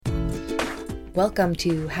Welcome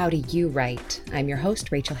to How Do You Write? I'm your host,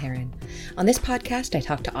 Rachel Herron. On this podcast, I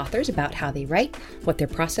talk to authors about how they write, what their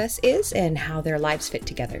process is, and how their lives fit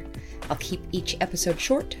together. I'll keep each episode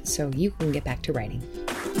short so you can get back to writing.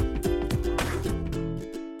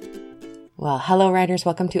 Well, hello writers.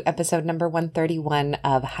 Welcome to episode number 131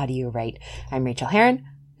 of How Do You Write? I'm Rachel Herron.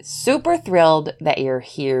 Super thrilled that you're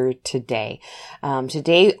here today.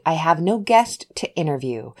 Today, I have no guest to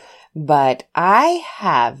interview, but I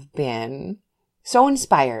have been so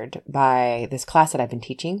inspired by this class that I've been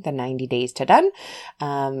teaching, the 90 Days to Done,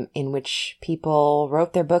 in which people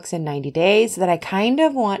wrote their books in 90 days, that I kind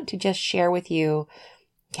of want to just share with you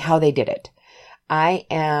how they did it. I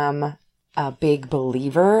am a big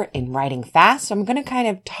believer in writing fast, so I'm going to kind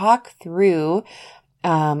of talk through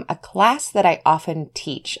a class that I often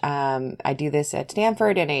teach. I do this at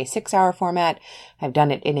Stanford in a 6-hour format. I've done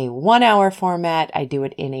it in a 1-hour format. I do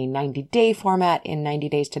it in a 90-day format in 90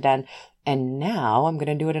 Days to Done. And now I'm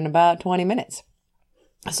going to do it in about 20 minutes.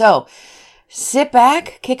 So sit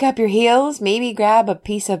back, kick up your heels, maybe grab a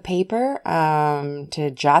piece of paper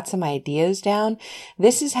to jot some ideas down.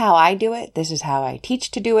 This is how I do it. This is how I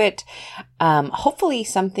teach to do it. Hopefully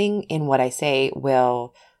something in what I say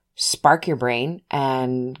will spark your brain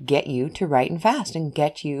and get you to writing fast and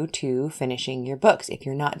get you to finishing your books if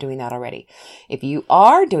you're not doing that already. If you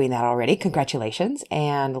are doing that already, congratulations,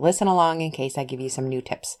 and listen along in case I give you some new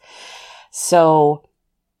tips. So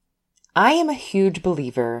I am a huge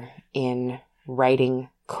believer in writing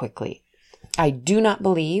quickly. I do not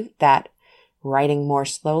believe that writing more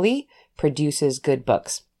slowly produces good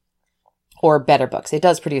books or better books. It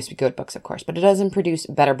does produce good books, of course, but it doesn't produce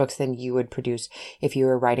better books than you would produce if you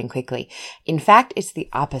were writing quickly. In fact, it's the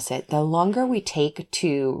opposite. The longer we take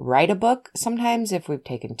to write a book, sometimes if we've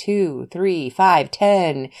taken 2, 3, 5,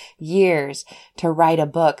 10 years to write a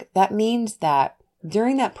book, that means that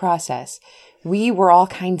during that process, we were all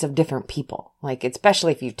kinds of different people. Like,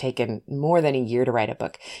 especially if you've taken more than a year to write a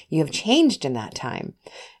book, you have changed in that time.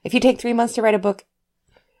 If you take 3 months to write a book,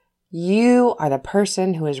 you are the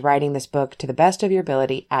person who is writing this book to the best of your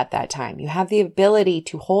ability at that time. You have the ability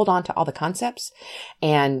to hold on to all the concepts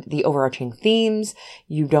and the overarching themes.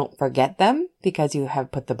 You don't forget them because you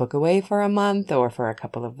have put the book away for a month or for a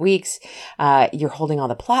couple of weeks. You're holding all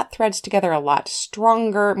the plot threads together a lot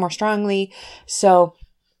stronger, more strongly. So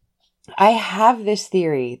I have this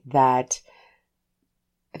theory that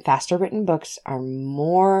faster written books are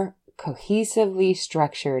more cohesively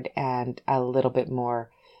structured and a little bit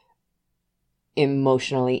more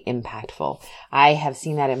emotionally impactful. I have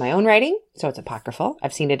seen that in my own writing, so it's apocryphal.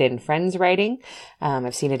 I've seen it in friends' writing.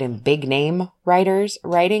 I've seen it in big name writers'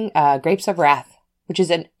 writing. Grapes of Wrath, which is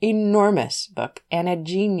an enormous book and a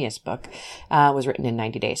genius book, was written in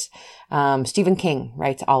 90 days. Stephen King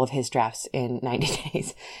writes all of his drafts in 90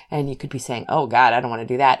 days. And you could be saying, oh God, I don't want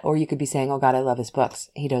to do that. Or you could be saying, oh God, I love his books.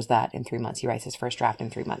 He does that in 3 months. He writes his first draft in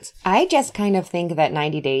 3 months. I just kind of think that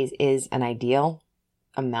 90 days is an ideal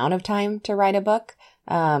amount of time to write a book.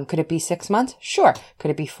 Could it be 6 months? Sure.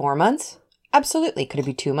 Could it be 4 months? Absolutely. Could it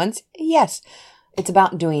be 2 months? Yes. It's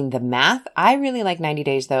about doing the math. I really like 90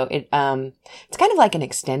 days though. It's kind of like an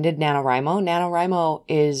extended NaNoWriMo. NaNoWriMo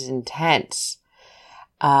is intense.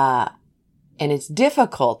 And it's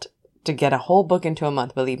difficult to get a whole book into a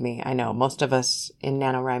month. Believe me, I know most of us in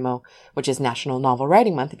NaNoWriMo, which is National Novel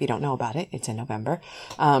Writing Month. If you don't know about it, it's in November.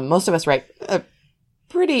 Most of us write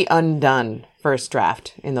pretty undone first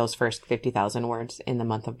draft in those first 50,000 words in the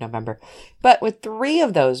month of November. But with 3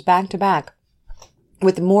 of those back to back,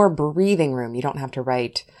 with more breathing room, you don't have to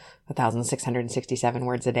write 1,667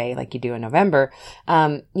 words a day like you do in November.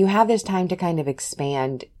 You have this time to kind of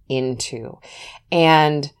expand into.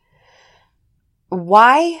 And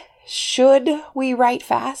why should we write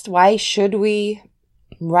fast? Why should we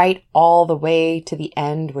write all the way to the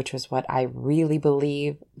end, which was what I really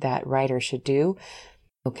believe that writers should do?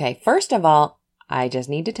 Okay, first of all, I just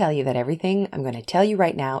need to tell you that everything I'm going to tell you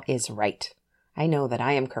right now is right. I know that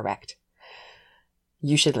I am correct.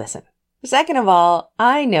 You should listen. Second of all,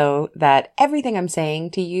 I know that everything I'm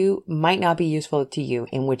saying to you might not be useful to you,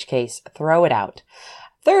 in which case, throw it out.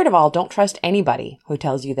 Third of all, don't trust anybody who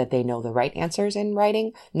tells you that they know the right answers in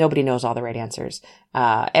writing. Nobody knows all the right answers.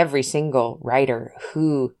 Every single writer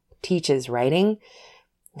who teaches writing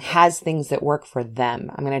has things that work for them.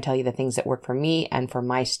 I'm going to tell you the things that work for me and for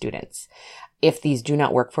my students. If these do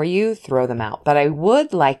not work for you, throw them out. But I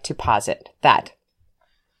would like to posit that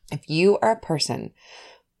if you are a person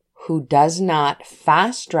who does not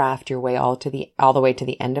fast draft your way all the way to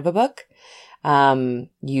the end of a book,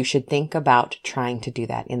 you should think about trying to do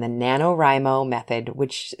that in the NaNoWriMo method,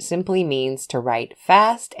 which simply means to write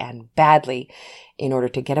fast and badly in order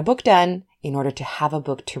to get a book done, in order to have a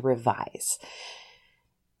book to revise.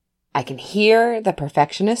 I can hear the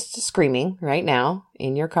perfectionists screaming right now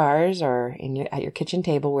in your cars or at your kitchen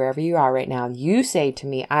table, wherever you are right now. You say to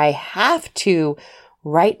me, I have to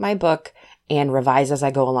write my book and revise as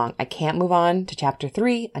I go along. I can't move on to chapter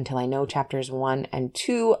 3 until I know chapters 1 and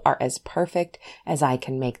 2 are as perfect as I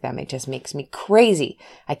can make them. It just makes me crazy.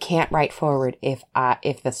 I can't write forward if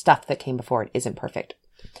the stuff that came before it isn't perfect.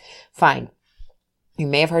 Fine. You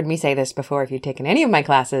may have heard me say this before. If you've taken any of my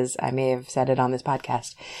classes, I may have said it on this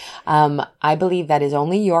podcast. I believe that is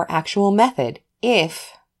only your actual method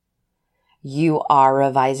if you are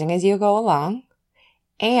revising as you go along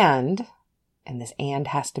and this and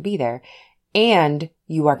has to be there, and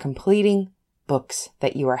you are completing books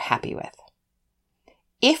that you are happy with.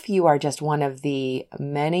 If you are just one of the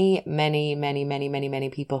many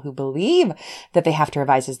people who believe that they have to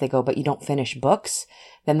revise as they go, but you don't finish books,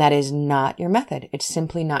 then that is not your method. It's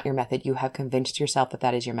simply not your method. You have convinced yourself that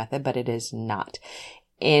that is your method, but it is not.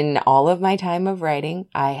 In all of my time of writing,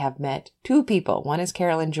 I have met 2 people. One is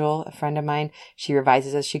Carolyn Jewell, a friend of mine. She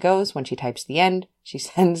revises as she goes. When she types the end, she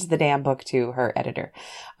sends the damn book to her editor,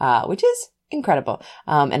 which is incredible.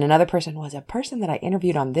 And another person was a person that I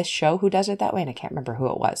interviewed on this show who does it that way, and I can't remember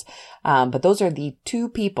who it was. But those are the 2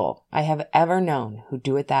 people I have ever known who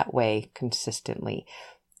do it that way consistently.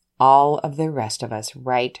 All of the rest of us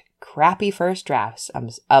write crappy first drafts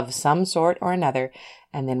of some sort or another,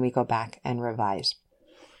 and then we go back and revise.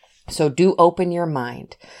 So do open your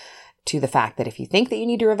mind to the fact that if you think that you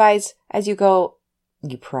need to revise as you go,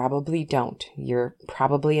 you probably don't. You're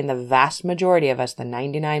probably in the vast majority of us, the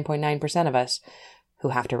 99.9% of us, who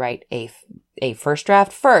have to write a first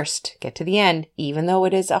draft first, get to the end, even though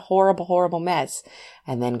it is a horrible, horrible mess,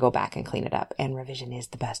 and then go back and clean it up. And revision is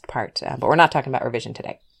the best part. But we're not talking about revision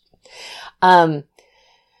today. The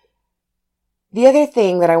other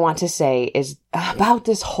thing that I want to say is about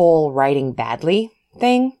this whole writing badly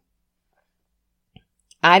thing.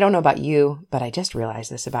 I don't know about you, but I just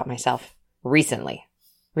realized this about myself recently,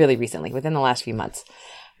 really recently, within the last few months,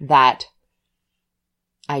 that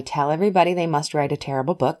I tell everybody they must write a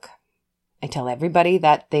terrible book. I tell everybody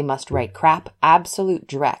that they must write crap, absolute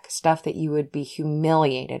dreck, stuff that you would be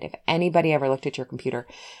humiliated if anybody ever looked at your computer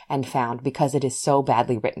and found, because it is so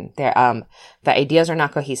badly written. The ideas are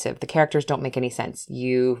not cohesive. The characters don't make any sense.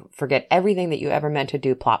 You forget everything that you ever meant to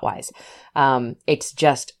do plot-wise. It's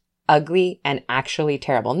just ugly and actually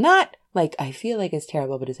terrible. Not like I feel like it's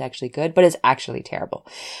terrible, but it's actually good, but it's actually terrible.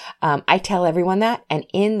 I tell everyone that, and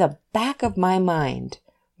in the back of my mind,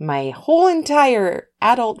 my whole entire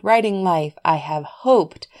adult writing life, I have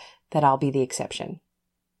hoped that I'll be the exception.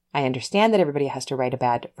 I understand that everybody has to write a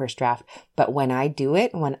bad first draft, but when I do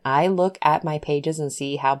it, when I look at my pages and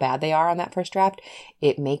see how bad they are on that first draft,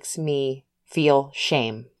 it makes me feel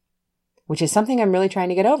shame, which is something I'm really trying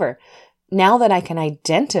to get over. Now that I can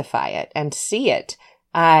identify it and see it,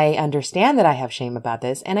 I understand that I have shame about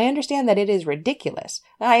this, and I understand that it is ridiculous.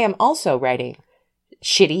 I am also writing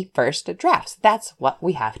shitty first drafts. That's what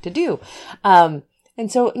we have to do. And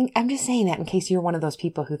so I'm just saying that in case you're one of those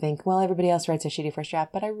people who think, well, everybody else writes a shitty first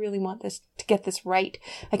draft, but I really want this to get this right.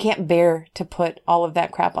 I can't bear to put all of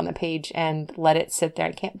that crap on the page and let it sit there.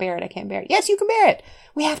 I can't bear it. I can't bear it. Yes, you can bear it.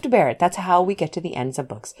 We have to bear it. That's how we get to the ends of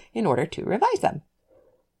books in order to revise them.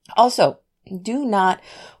 Also, do not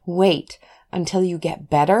wait until you get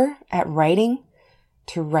better at writing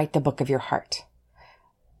to write the book of your heart.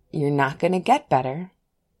 You're not going to get better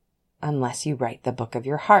unless you write the book of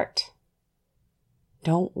your heart.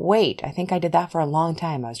 Don't wait. I think I did that for a long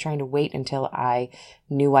time. I was trying to wait until I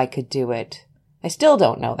knew I could do it. I still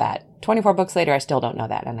don't know that. 24 books later, I still don't know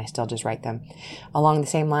that, and I still just write them. Along the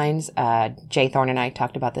same lines, Jay Thorne and I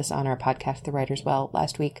talked about this on our podcast, The Writer's Well,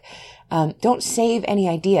 last week. Don't save any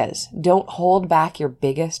ideas. Don't hold back your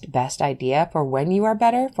biggest, best idea for when you are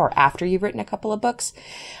better, for after you've written a couple of books.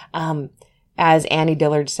 As Annie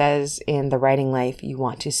Dillard says in The Writing Life, you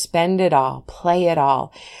want to spend it all, play it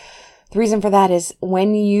all. The reason for that is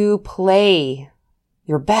when you play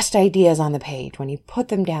your best ideas on the page, when you put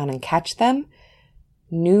them down and catch them,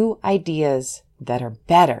 new ideas that are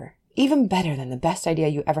better, even better than the best idea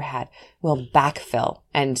you ever had, will backfill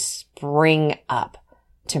and spring up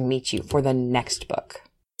to meet you for the next book.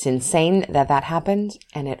 It's insane that that happens,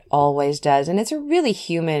 and it always does. And it's a really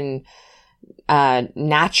human,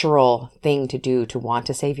 natural thing to do, to want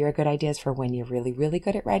to save your good ideas for when you're really, really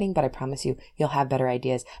good at writing. But I promise you, you'll have better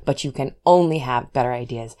ideas, but you can only have better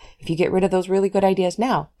ideas if you get rid of those really good ideas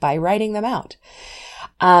now by writing them out.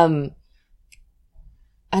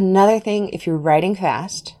 Another thing, if you're writing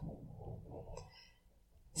fast,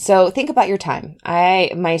 so think about your time.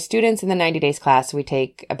 My students in the 90 days class, we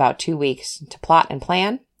take about 2 weeks to plot and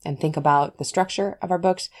plan and think about the structure of our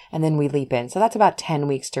books, and then we leap in. So that's about 10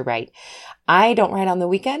 weeks to write. I don't write on the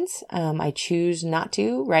weekends. I choose not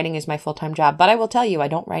to. Writing is my full-time job, but I will tell you, I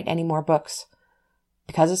don't write any more books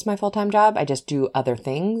because it's my full-time job. I just do other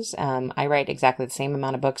things. I write exactly the same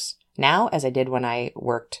amount of books now as I did when I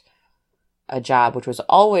worked a job, which was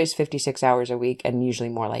always 56 hours a week and usually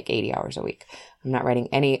more like 80 hours a week. I'm not writing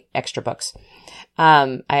any extra books.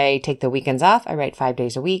 I take the weekends off. I write 5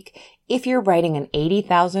 days a week. If you're writing an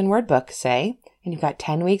 80,000 word book, say, and you've got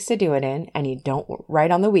 10 weeks to do it in, and you don't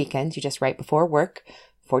write on the weekends, you just write before work,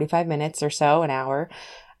 45 minutes or so, an hour,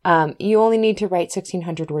 you only need to write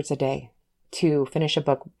 1,600 words a day to finish a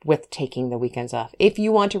book with taking the weekends off. If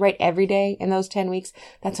you want to write every day in those 10 weeks,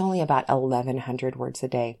 that's only about 1,100 words a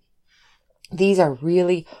day. These are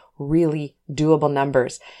really, really doable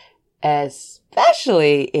numbers,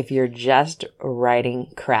 especially if you're just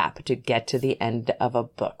writing crap to get to the end of a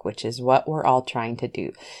book, which is what we're all trying to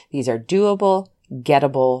do. These are doable,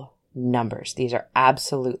 gettable numbers. These are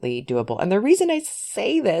absolutely doable. And the reason I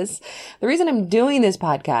say this, the reason I'm doing this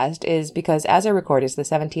podcast is because as I record is the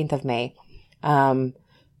 17th of May.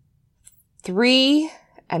 3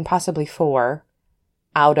 and possibly 4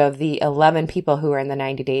 out of the 11 people who are in the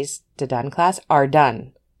 90 days to done class are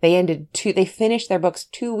done. They finished their books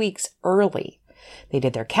 2 weeks early. They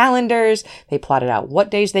did their calendars. They plotted out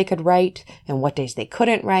what days they could write and what days they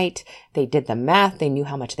couldn't write. They did the math. They knew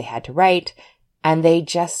how much they had to write, and they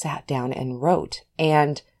just sat down and wrote,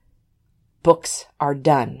 and books are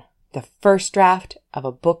done. The first draft of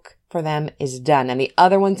a book for them is done, and the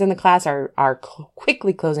other ones in the class are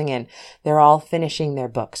quickly closing in. They're all finishing their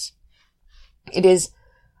books. It is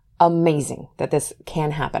amazing that this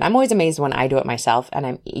can happen. I'm always amazed when I do it myself, and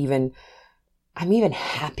I'm even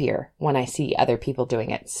happier when I see other people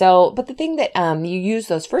doing it. So, but the thing that you use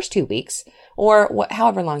those first 2 weeks, or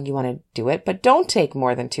however long you want to do it, but don't take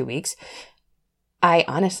more than 2 weeks. I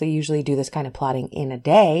honestly usually do this kind of plotting in a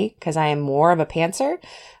day because I am more of a pantser.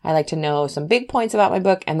 I like to know some big points about my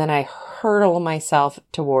book, and then I hurtle myself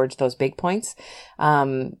towards those big points. But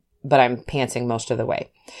I'm pantsing most of the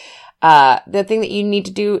way. The thing that you need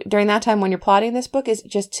to do during that time when you're plotting this book is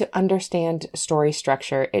just to understand story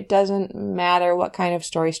structure. It doesn't matter what kind of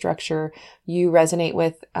story structure you resonate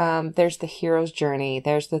with. There's the hero's journey.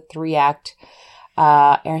 There's the 3-act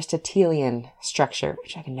Aristotelian structure,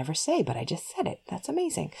 which I can never say, but I just said it. That's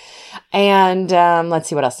amazing. And let's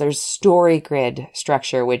see what else. There's story grid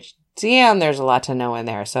structure, which, damn, there's a lot to know in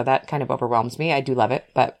there. So that kind of overwhelms me. I do love it,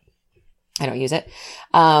 but I don't use it.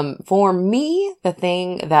 For me, the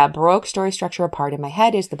thing that broke story structure apart in my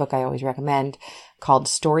head is the book I always recommend called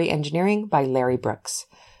Story Engineering by Larry Brooks.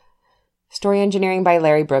 Story Engineering by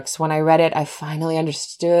Larry Brooks. When I read it, I finally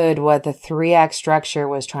understood what the 3-act structure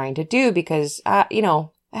was trying to do because,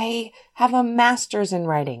 I have a master's in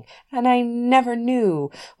writing and I never knew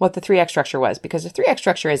what the 3-act structure was because the 3-act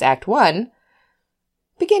structure is Act 1,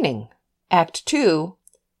 beginning. Act 2,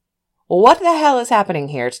 what the hell is happening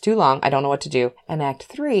here? It's too long. I don't know what to do. And Act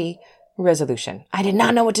 3, resolution. I did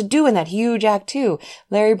not know what to do in that huge Act 2.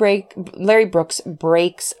 Larry Brooks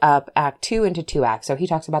breaks up Act 2 into 2 acts. So he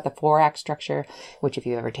talks about the 4-act structure, which if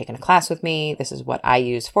you've ever taken a class with me, this is what I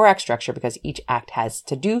use, 4-act structure, because each act has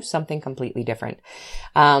to do something completely different.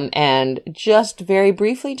 And just very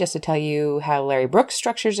briefly, just to tell you how Larry Brooks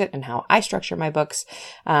structures it and how I structure my books,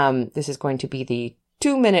 this is going to be the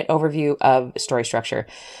 2-minute overview of story structure.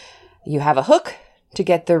 You have a hook to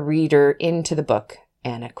get the reader into the book.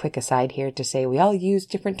 And a quick aside here to say we all use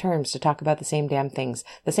different terms to talk about the same damn things.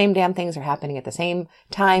 The same damn things are happening at the same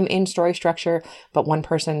time in story structure, but one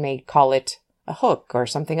person may call it a hook or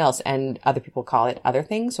something else, and other people call it other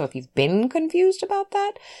things. So if you've been confused about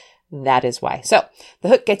that, that is why. So the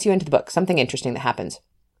hook gets you into the book, something interesting that happens.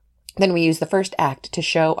 Then we use the first act to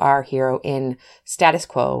show our hero in status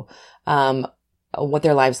quo, what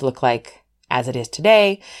their lives look like as it is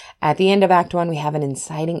today. At the end of Act 1, we have an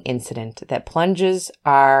inciting incident that plunges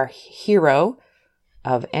our hero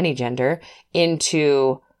of any gender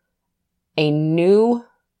into a new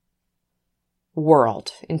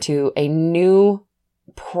world, into a new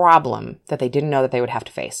problem that they didn't know that they would have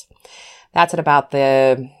to face. That's at about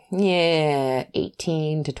the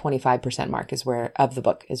 18 to 25% mark of the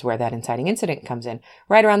book is where that inciting incident comes in.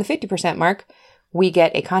 Right around the 50% mark, we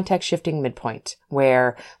get a context shifting midpoint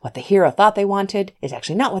where what the hero thought they wanted is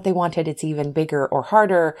actually not what they wanted. It's even bigger or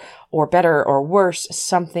harder or better or worse.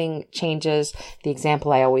 Something changes. The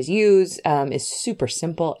example I always use is super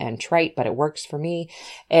simple and trite, but it works for me,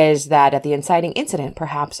 is that at the inciting incident,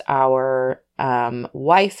 perhaps our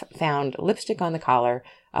wife found lipstick on the collar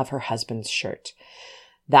of her husband's shirt.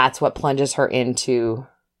 That's what plunges her into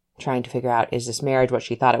trying to figure out, is this marriage what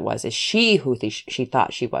she thought it was? Is she who she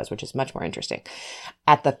thought she was, which is much more interesting.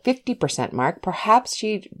 At the 50% mark, perhaps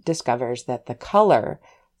she discovers that the color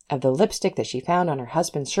of the lipstick that she found on her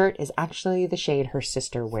husband's shirt is actually the shade her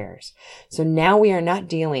sister wears. So now we are not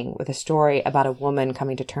dealing with a story about a woman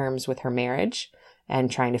coming to terms with her marriage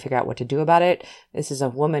and trying to figure out what to do about it. This is a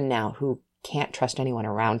woman now who can't trust anyone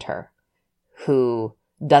around her, who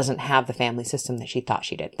doesn't have the family system that she thought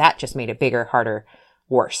she did. That just made it bigger, harder,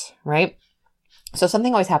 worse, right? So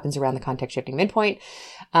something always happens around the context shifting midpoint.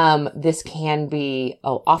 This can be,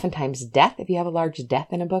 oftentimes death. If you have a large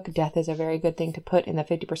death in a book, death is a very good thing to put in the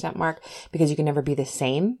 50% mark because you can never be the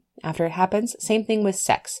same after it happens. Same thing with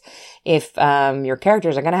sex. If your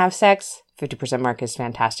characters are going to have sex, 50% mark is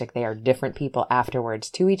fantastic. They are different people afterwards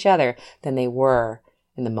to each other than they were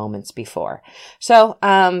in the moments before. So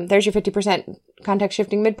there's your 50% context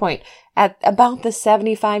shifting midpoint. At about the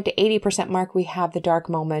 75 to 80% mark, we have the dark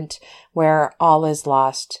moment where all is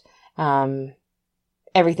lost.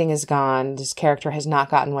 Everything is gone. This character has not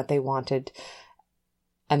gotten what they wanted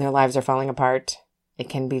and their lives are falling apart. It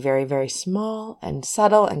can be very, very small and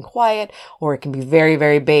subtle and quiet, or it can be very,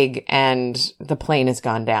 very big and the plane has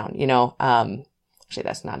gone down. Actually,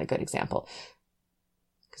 that's not a good example,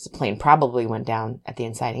 because the plane probably went down at the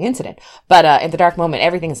inciting incident. But at the dark moment,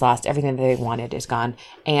 everything is lost. Everything that they wanted is gone.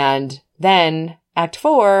 And then Act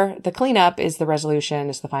 4, the cleanup, is the resolution.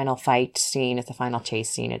 It's the final fight scene. It's the final chase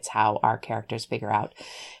scene. It's how our characters figure out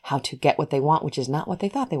how to get what they want, which is not what they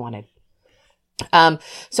thought they wanted.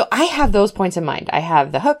 So I have those points in mind. I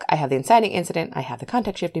have the hook, I have the inciting incident, I have the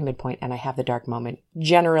context shifting midpoint, and I have the dark moment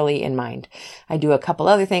generally in mind. I do a couple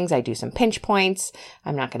other things. I do some pinch points.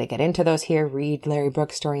 I'm not going to get into those here. Read Larry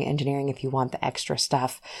Brooks' Story Engineering if you want the extra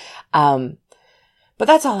stuff. But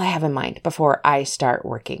that's all I have in mind before I start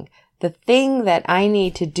working. The thing that I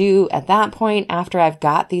need to do at that point, after I've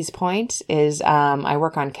got these points, is I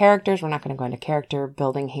work on characters. We're not going to go into character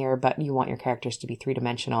building here, but you want your characters to be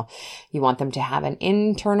three-dimensional. You want them to have an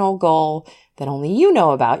internal goal that only you know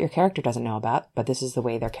about, your character doesn't know about, but this is the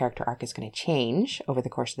way their character arc is going to change over the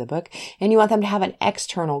course of the book. And you want them to have an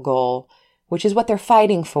external goal, which is what they're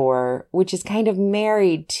fighting for, which is kind of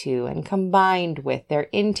married to and combined with their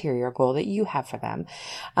interior goal that you have for them.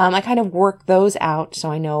 I kind of work those out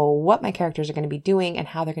so I know what my characters are going to be doing and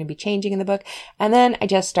how they're going to be changing in the book. And then I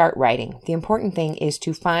just start writing. The important thing is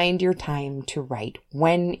to find your time to write,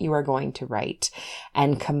 when you are going to write,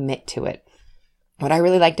 and commit to it. What I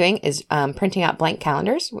really like doing is printing out blank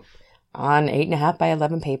calendars on 8.5 by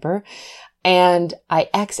 11 paper. And I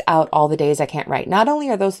X out all the days I can't write. Not only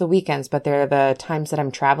are those the weekends, but they're the times that I'm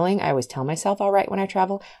traveling. I always tell myself I'll write when I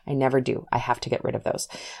travel. I never do. I have to get rid of those.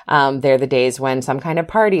 They're the days when some kind of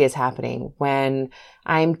party is happening, when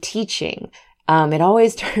I'm teaching. It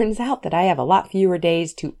always turns out that I have a lot fewer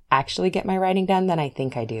days to actually get my writing done than I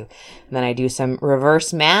think I do. And then I do some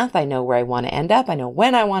reverse math. I know where I want to end up. I know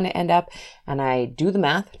when I want to end up. And I do the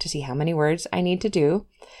math to see how many words I need to do.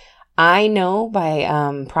 I know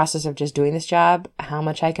by process of just doing this job how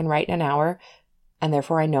much I can write in an hour, and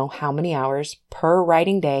therefore I know how many hours per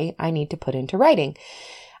writing day I need to put into writing.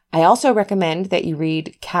 I also recommend that you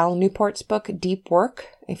read Cal Newport's book, Deep Work,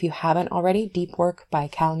 if you haven't already. Deep Work by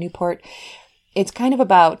Cal Newport. It's kind of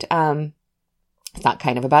about, it's not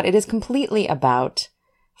kind of about, it is completely about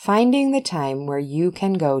finding the time where you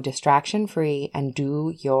can go distraction-free and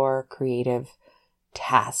do your creative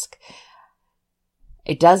task.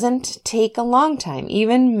 It doesn't take a long time.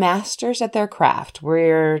 Even masters at their craft,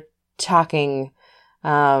 we're talking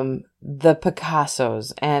the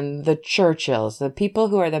Picassos and the Churchills, the people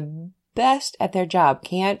who are the best at their job,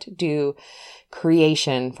 can't do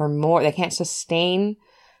creation for more, they can't sustain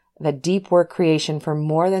the deep work creation for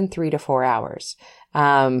more than 3 to 4 hours.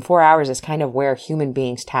 4 hours is kind of where human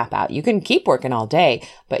beings tap out. You can keep working all day,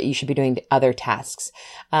 but you should be doing other tasks.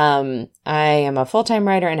 I am a full-time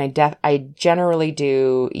writer, and I generally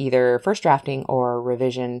do either first drafting or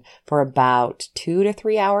revision for about 2 to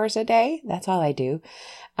 3 hours a day. That's all I do.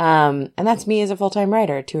 And that's me as a full-time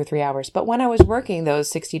writer, 2 or 3 hours. But when I was working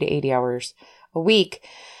those 60 to 80 hours a week,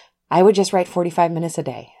 I would just write 45 minutes a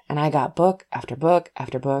day. And I got book after book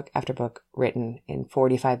after book after book written in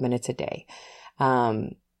 45 minutes a day.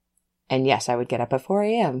 And yes, I would get up at 4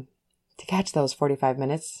 a.m. to catch those 45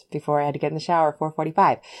 minutes before I had to get in the shower at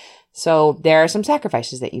 4:45. So there are some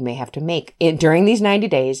sacrifices that you may have to make during these 90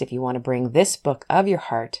 days if you want to bring this book of your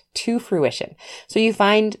heart to fruition. So you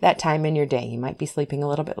find that time in your day. You might be sleeping a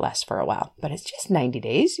little bit less for a while, but it's just 90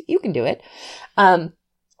 days. You can do it.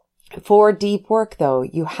 For deep work, though,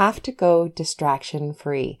 you have to go distraction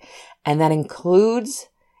free. And that includes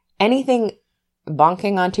anything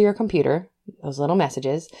bonking onto your computer, those little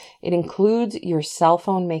messages. It includes your cell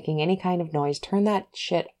phone making any kind of noise. Turn that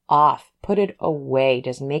shit off. Put it away.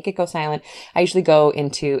 Just make it go silent. I usually go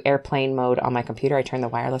into airplane mode on my computer. I turn the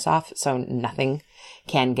wireless off so nothing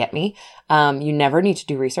can get me. You never need to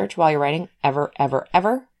do research while you're writing. Ever, ever,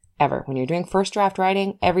 ever, ever. When you're doing first draft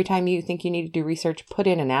writing, every time you think you need to do research, put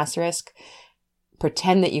in an asterisk.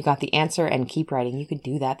 Pretend that you got the answer and keep writing. You could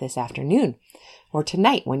do that this afternoon or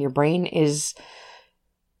tonight when your brain is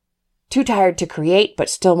too tired to create, but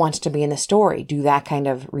still wants to be in the story. Do that kind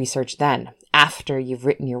of research then, after you've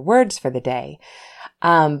written your words for the day.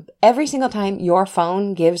 Every single time your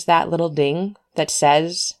phone gives that little ding that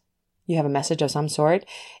says you have a message of some sort,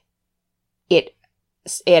 it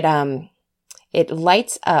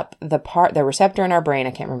lights up the receptor in our brain.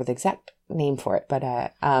 I can't remember the exact name for it, but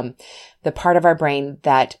the part of our brain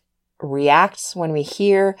that reacts when we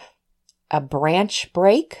hear a branch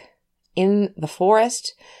break in the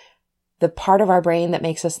forest, the part of our brain that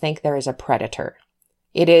makes us think there is a predator.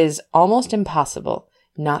 It is almost impossible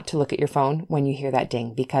not to look at your phone when you hear that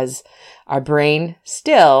ding, because our brain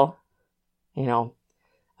still, a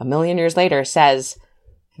million years later says,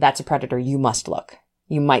 that's a predator. You must look.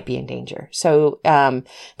 You might be in danger. So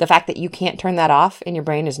the fact that you can't turn that off in your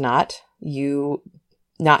brain is not you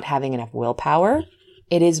not having enough willpower.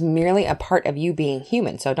 It is merely a part of you being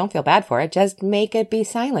human. So don't feel bad for it. Just make it be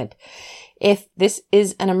silent. If this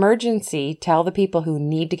is an emergency, tell the people who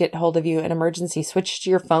need to get hold of you an emergency. Switch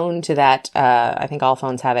your phone to that. I think all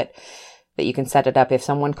phones have it, that you can set it up. If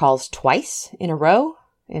someone calls twice in a row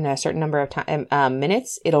in a certain number of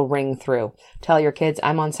minutes, it'll ring through. Tell your kids,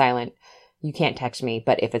 I'm on silent. You can't text me.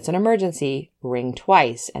 But if it's an emergency, ring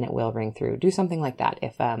twice and it will ring through. Do something like that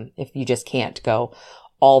if you just can't go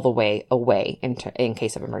all the way away in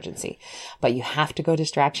case of emergency. But you have to go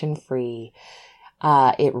distraction free.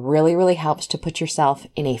 It really, really helps to put yourself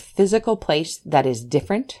in a physical place that is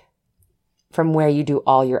different from where you do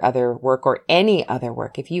all your other work or any other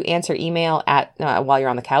work. If you answer email while you're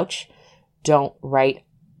on the couch, don't write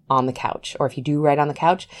on the couch. Or if you do write on the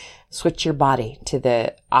couch, switch your body to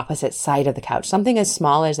the opposite side of the couch. Something as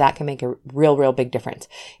small as that can make a real, real big difference.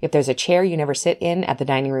 If there's a chair you never sit in at the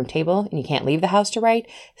dining room table and you can't leave the house to write,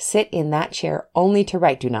 sit in that chair only to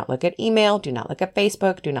write. Do not look at email. Do not look at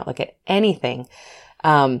Facebook. Do not look at anything.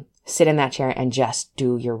 Sit in that chair and just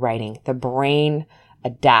do your writing. The brain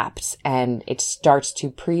adapts and it starts to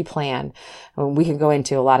pre-plan. We can go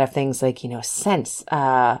into a lot of things like, scents,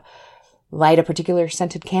 light a particular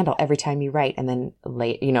scented candle every time you write. And then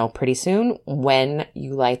pretty soon when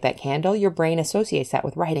you light that candle, your brain associates that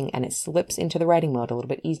with writing and it slips into the writing mode a little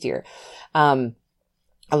bit easier. A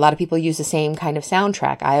lot of people use the same kind of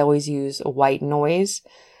soundtrack. I always use white noise,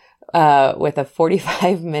 with a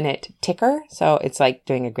 45-minute ticker. So it's like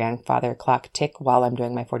doing a grandfather clock tick while I'm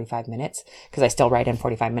doing my 45 minutes, because I still write in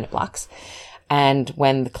 45-minute blocks. And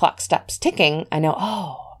when the clock stops ticking, I know,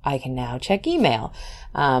 I can now check email.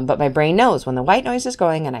 But my brain knows when the white noise is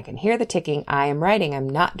going and I can hear the ticking, I am writing. I'm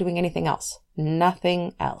not doing anything else.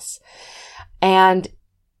 Nothing else. And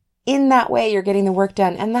in that way, you're getting the work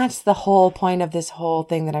done. And that's the whole point of this whole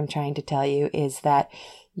thing that I'm trying to tell you, is that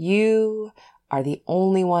you are the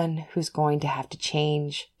only one who's going to have to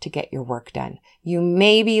change to get your work done. You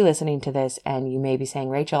may be listening to this and you may be saying,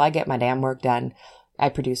 Rachel, I get my damn work done. I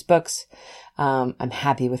produce books. I'm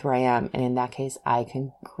happy with where I am. And in that case, I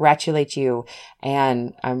congratulate you.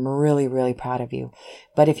 And I'm really, really proud of you.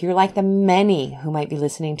 But if you're like the many who might be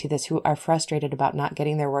listening to this, who are frustrated about not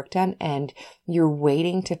getting their work done, and you're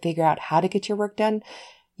waiting to figure out how to get your work done,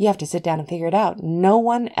 you have to sit down and figure it out. No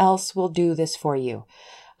one else will do this for you.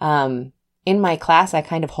 In my class, I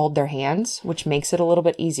kind of hold their hands, which makes it a little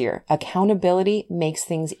bit easier. Accountability makes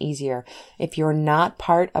things easier. If you're not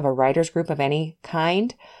part of a writer's group of any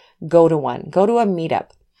kind, go to one. Go to a meetup.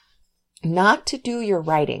 Not to do your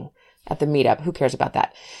writing at the meetup. Who cares about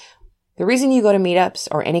that? The reason you go to meetups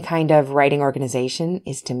or any kind of writing organization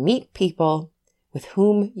is to meet people with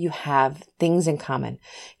whom you have things in common.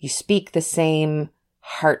 You speak the same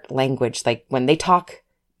heart language. Like when they talk,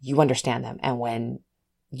 you understand them. And when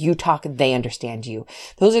You talk, they understand you.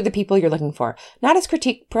 Those are the people you're looking for. Not as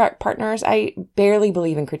critique partners. I barely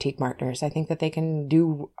believe in critique partners. I think that they can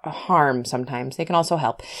do harm sometimes. They can also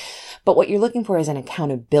help. But what you're looking for is an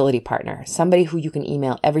accountability partner. Somebody who you can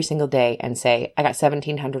email every single day and say, I got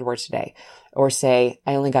 1,700 words today. Or say,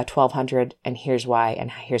 I only got 1,200 and here's why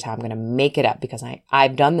and here's how I'm going to make it up because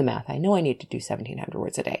I've done the math. I know I need to do 1,700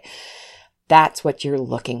 words a day. That's what you're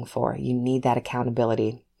looking for. You need that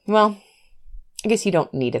accountability. Well, I guess you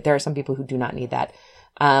don't need it. There are some people who do not need that.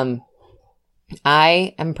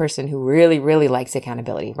 I am a person who really, really likes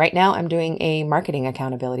accountability. Right now, I'm doing a marketing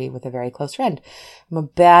accountability with a very close friend. I'm a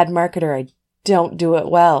bad marketer. I don't do it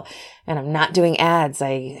well. And I'm not doing ads.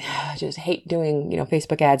 I just hate doing,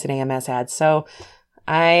 Facebook ads and AMS ads. So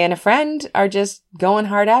I and a friend are just going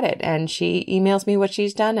hard at it. And she emails me what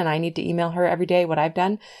she's done. And I need to email her every day what I've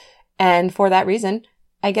done. And for that reason,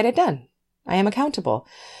 I get it done. I am accountable.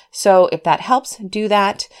 So if that helps, do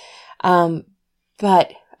that.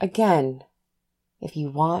 But again, if you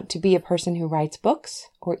want to be a person who writes books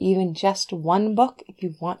or even just one book, if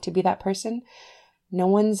you want to be that person, no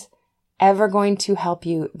one's ever going to help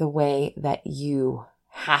you the way that you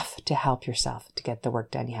have to help yourself to get the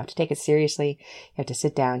work done. You have to take it seriously. You have to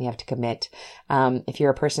sit down. You have to commit. If you're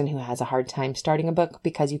a person who has a hard time starting a book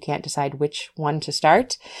because you can't decide which one to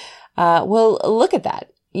start, well, look at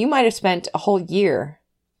that. You might have spent a whole year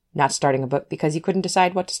not starting a book because you couldn't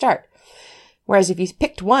decide what to start. Whereas if you just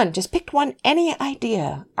picked one, any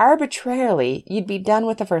idea, arbitrarily, you'd be done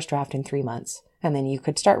with the first draft in 3 months. And then you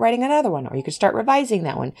could start writing another one, or you could start revising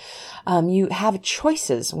that one. You have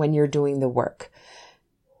choices when you're doing the work.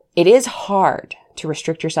 It is hard to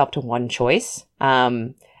restrict yourself to one choice.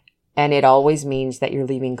 And it always means that you're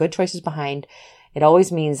leaving good choices behind. It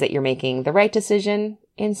always means that you're making the right decision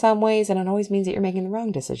in some ways, and it always means that you're making the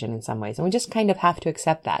wrong decision in some ways. And we just kind of have to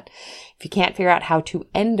accept that. If you can't figure out how to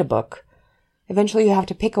end a book, eventually you have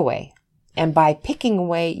to pick a way. And by picking a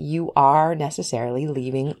way, you are necessarily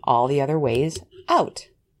leaving all the other ways out.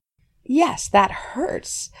 Yes, that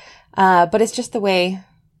hurts. But it's just the way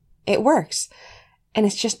it works. And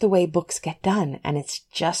it's just the way books get done. And it's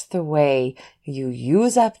just the way you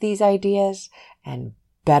use up these ideas and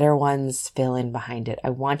better ones fill in behind it.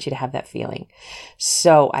 I want you to have that feeling.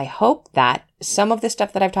 So I hope that some of the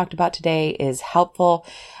stuff that I've talked about today is helpful.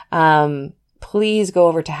 Please go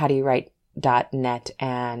over to howdoyouwrite.net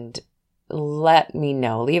and let me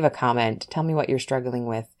know. Leave a comment. Tell me what you're struggling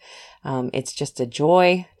with. It's just a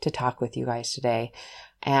joy to talk with you guys today.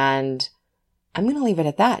 And I'm going to leave it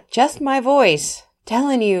at that. Just my voice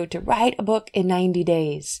telling you to write a book in 90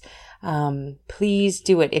 days. Please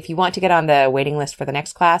do it. If you want to get on the waiting list for the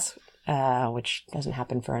next class, which doesn't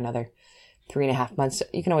happen for another 3.5 months,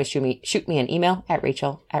 you can always shoot me an email at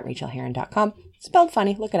rachel@rachelherron.com. Spelled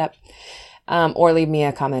funny. Look it up. Or leave me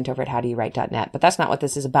a comment over at howdoyouwrite.net. But that's not what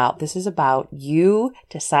this is about. This is about you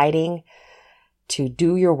deciding to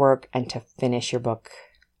do your work and to finish your book.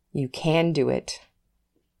 You can do it.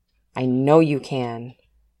 I know you can.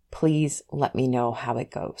 Please let me know how it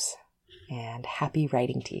goes. And happy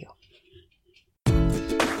writing to you.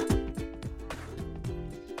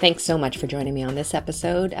 Thanks so much for joining me on this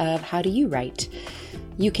episode of How Do You Write?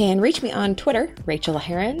 You can reach me on Twitter, Rachel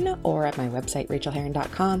Herron, or at my website,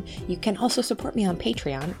 rachelherron.com. You can also support me on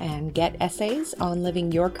Patreon and get essays on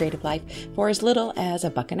living your creative life for as little as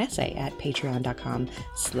 $1 an essay at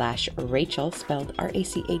patreon.com/Rachel, spelled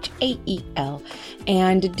Rachael.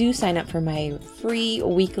 And do sign up for my free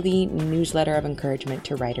weekly newsletter of encouragement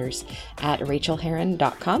to writers at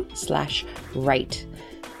rachelherron.com/write.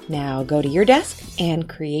 Now go to your desk and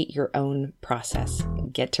create your own process.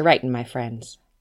 Get to writing, my friends.